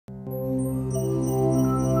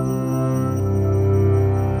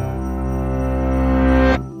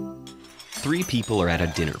people are at a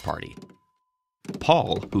dinner party.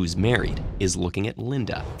 Paul, who's married, is looking at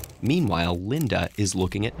Linda. Meanwhile, Linda is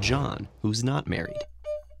looking at John, who's not married.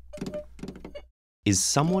 Is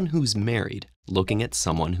someone who's married looking at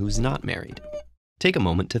someone who's not married? Take a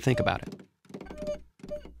moment to think about it.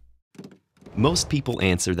 Most people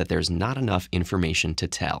answer that there's not enough information to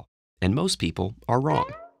tell, and most people are wrong.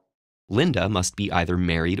 Linda must be either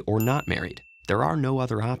married or not married. There are no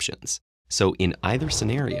other options. So in either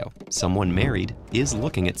scenario, someone married is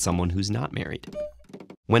looking at someone who's not married.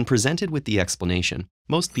 When presented with the explanation,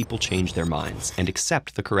 most people change their minds and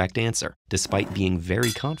accept the correct answer, despite being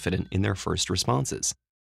very confident in their first responses.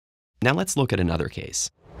 Now let's look at another case.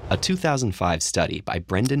 A 2005 study by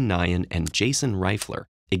Brendan Nyan and Jason Reifler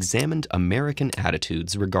examined American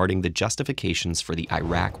attitudes regarding the justifications for the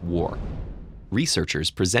Iraq War.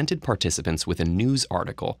 Researchers presented participants with a news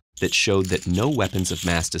article that showed that no weapons of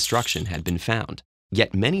mass destruction had been found.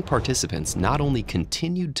 Yet many participants not only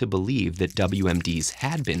continued to believe that WMDs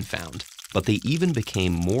had been found, but they even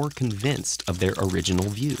became more convinced of their original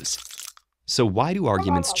views. So why do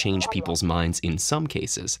arguments change people's minds in some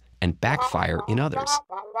cases and backfire in others?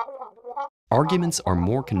 Arguments are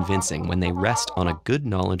more convincing when they rest on a good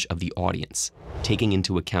knowledge of the audience, taking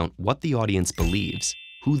into account what the audience believes,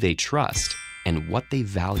 who they trust, and what they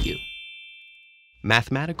value.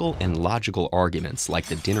 Mathematical and logical arguments like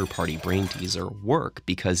the dinner party brain teaser work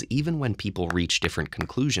because even when people reach different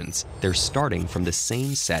conclusions, they're starting from the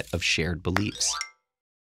same set of shared beliefs.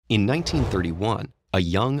 In 1931, a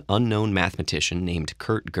young, unknown mathematician named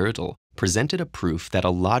Kurt Gödel presented a proof that a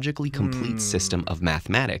logically complete system of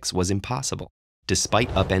mathematics was impossible. Despite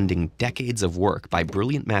upending decades of work by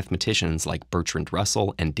brilliant mathematicians like Bertrand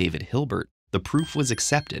Russell and David Hilbert, the proof was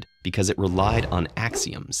accepted because it relied on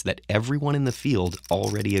axioms that everyone in the field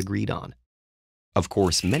already agreed on. Of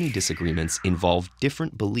course, many disagreements involve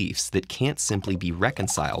different beliefs that can't simply be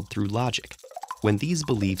reconciled through logic. When these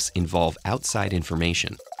beliefs involve outside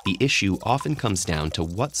information, the issue often comes down to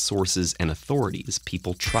what sources and authorities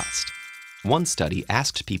people trust. One study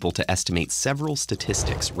asked people to estimate several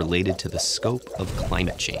statistics related to the scope of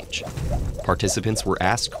climate change. Participants were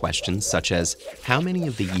asked questions such as, how many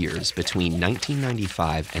of the years between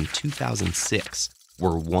 1995 and 2006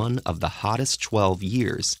 were one of the hottest 12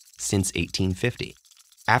 years since 1850?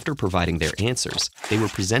 After providing their answers, they were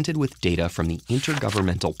presented with data from the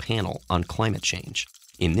Intergovernmental Panel on Climate Change,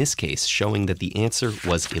 in this case showing that the answer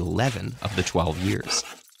was 11 of the 12 years.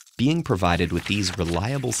 Being provided with these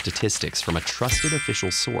reliable statistics from a trusted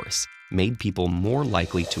official source made people more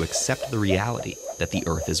likely to accept the reality that the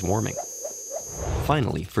Earth is warming.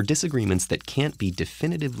 Finally, for disagreements that can't be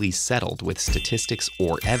definitively settled with statistics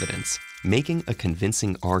or evidence, making a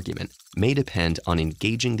convincing argument may depend on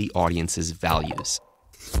engaging the audience's values.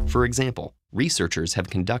 For example, researchers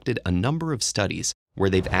have conducted a number of studies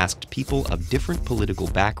where they've asked people of different political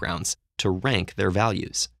backgrounds to rank their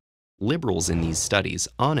values. Liberals in these studies,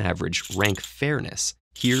 on average, rank fairness,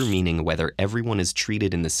 here meaning whether everyone is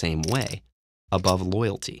treated in the same way, above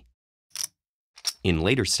loyalty. In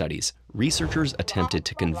later studies, researchers attempted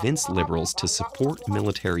to convince liberals to support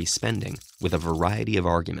military spending with a variety of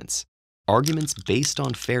arguments. Arguments based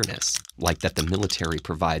on fairness, like that the military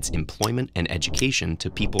provides employment and education to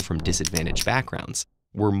people from disadvantaged backgrounds,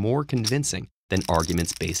 were more convincing than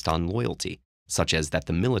arguments based on loyalty, such as that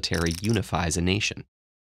the military unifies a nation.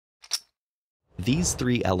 These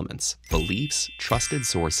three elements, beliefs, trusted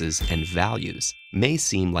sources, and values, may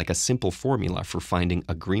seem like a simple formula for finding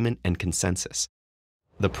agreement and consensus.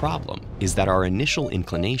 The problem is that our initial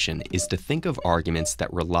inclination is to think of arguments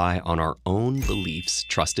that rely on our own beliefs,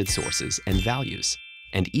 trusted sources, and values.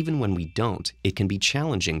 And even when we don't, it can be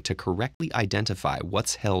challenging to correctly identify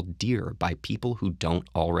what's held dear by people who don't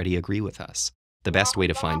already agree with us. The best way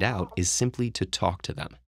to find out is simply to talk to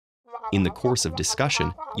them. In the course of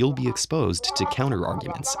discussion, you'll be exposed to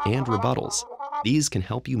counterarguments and rebuttals. These can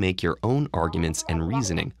help you make your own arguments and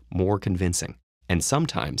reasoning more convincing. And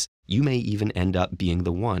sometimes, you may even end up being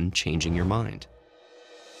the one changing your mind.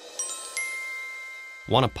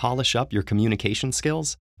 Want to polish up your communication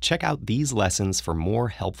skills? Check out these lessons for more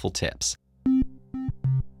helpful tips.